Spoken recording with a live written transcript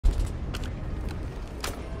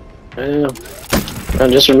Yeah.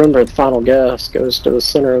 And just remember, the final gas goes to the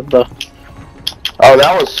center of the... Oh,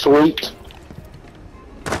 that was sweet.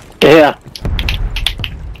 Yeah.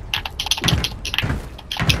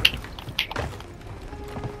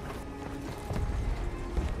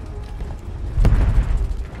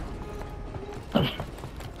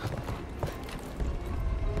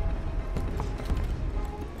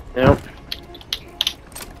 Yep.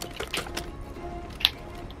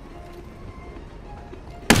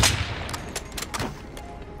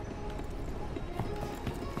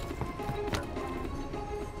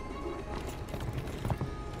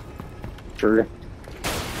 True.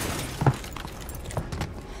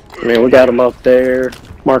 I mean, we got him up there.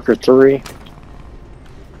 Marker 3.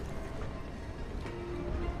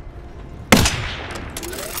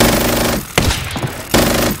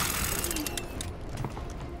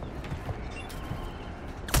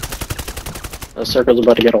 The circle's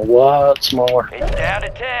about to get a lot smaller. It's down to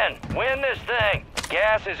 10. Win this thing.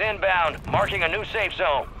 Gas is inbound, marking a new safe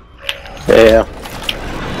zone. Yeah.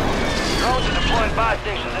 Drones are deploying buy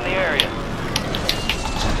stations in the area.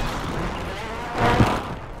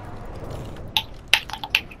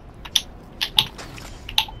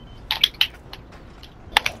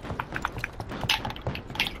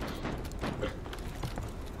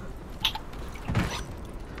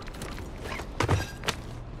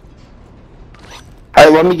 Hey,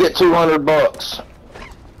 let me get $200.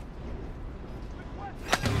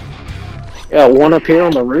 Yeah, one up here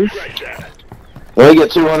on the roof. Let me get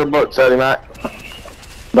 $200, Eddie Mac.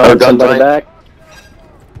 But somebody back.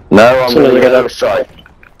 No, I'm Soon as gonna I get get out of sight.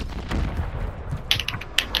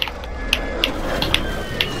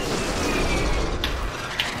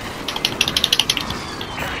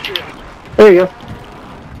 There you go.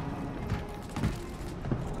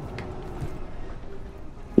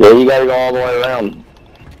 Yeah, you gotta go all the way around.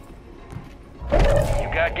 You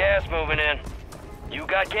got gas moving in. You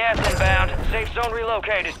got gas inbound. Safe zone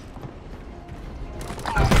relocated.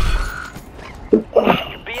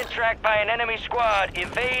 You're being tracked by an enemy squad.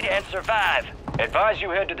 Evade and survive. Advise you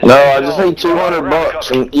head to the No, safe I just zone. need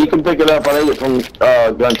 $200, and you can pick it up. I need it from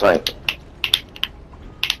gun tank.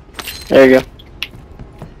 There you go.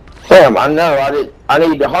 Damn, I know. I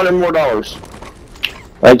need $100 more.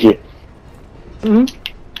 Thank you.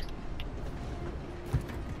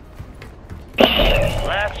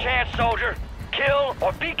 Last chance, soldier. Kill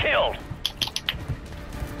or be killed.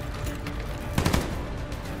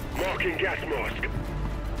 Marking gas mask.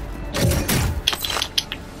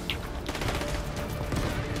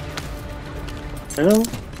 Well,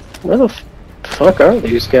 where the fuck are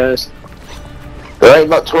these guys? There ain't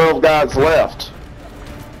but 12 guys left.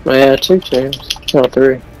 Yeah, 2 teams. Oh,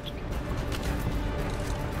 3.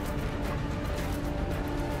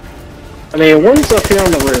 I mean, one's up here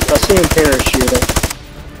on the roof. I see him parachuting.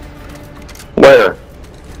 Where?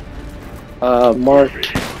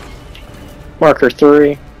 Marker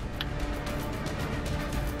 3.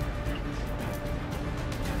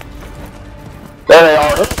 There they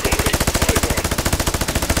are.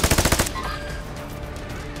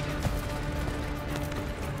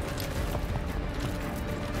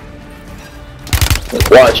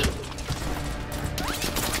 Watch.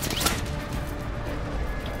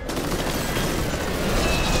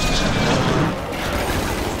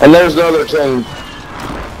 And there's the other team.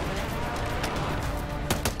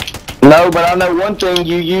 No, but I know one thing,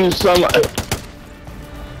 you use some...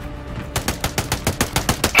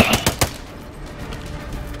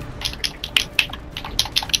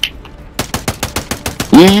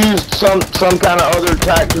 You used some kind of other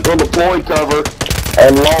tactical deploy cover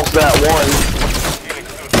and lost that one.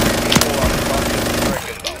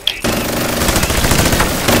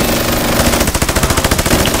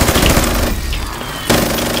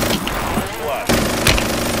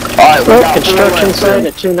 Alright, we got construction site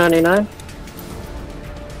at 299.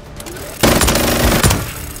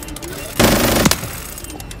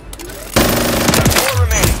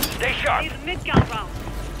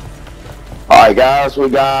 Alright guys, we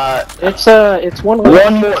got... It's one more,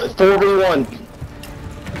 4v1.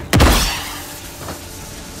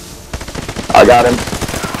 I got him.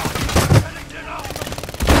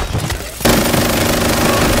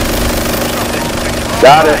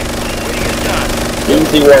 Got it.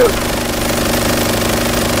 Easy work.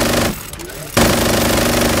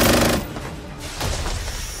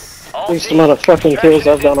 Least amount of fucking kills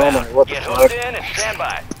I've done all night. What the fuck? Get in and stand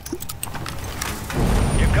by.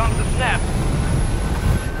 Here comes the snap.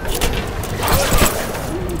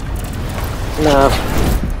 Nah.